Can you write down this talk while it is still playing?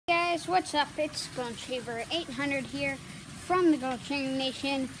guys, what's up? It's Golden Retriever 800 here from the Golden Retriever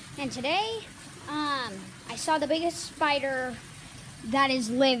Nation, and today I saw the biggest spider that is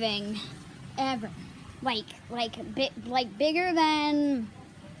living ever. Like bigger than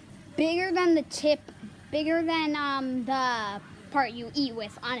the tip, bigger than the part you eat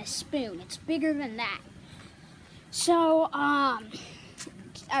with on a spoon. It's bigger than that. So I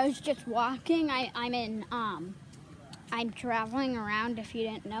was just walking. I'm traveling around, if you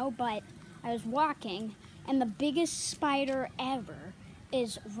didn't know, but I was walking, and the biggest spider ever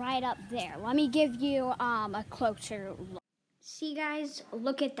is right up there. Let me give you a closer look. See, guys,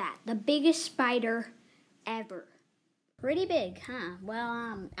 look at that. The biggest spider ever. Pretty big, huh?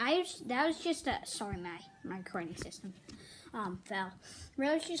 Well, that was just a, sorry, my recording system fell.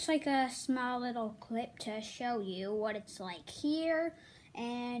 That was just like a small little clip to show you what it's like here,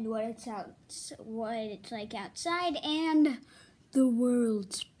 and what it's like outside, and the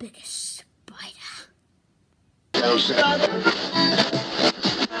world's biggest spider.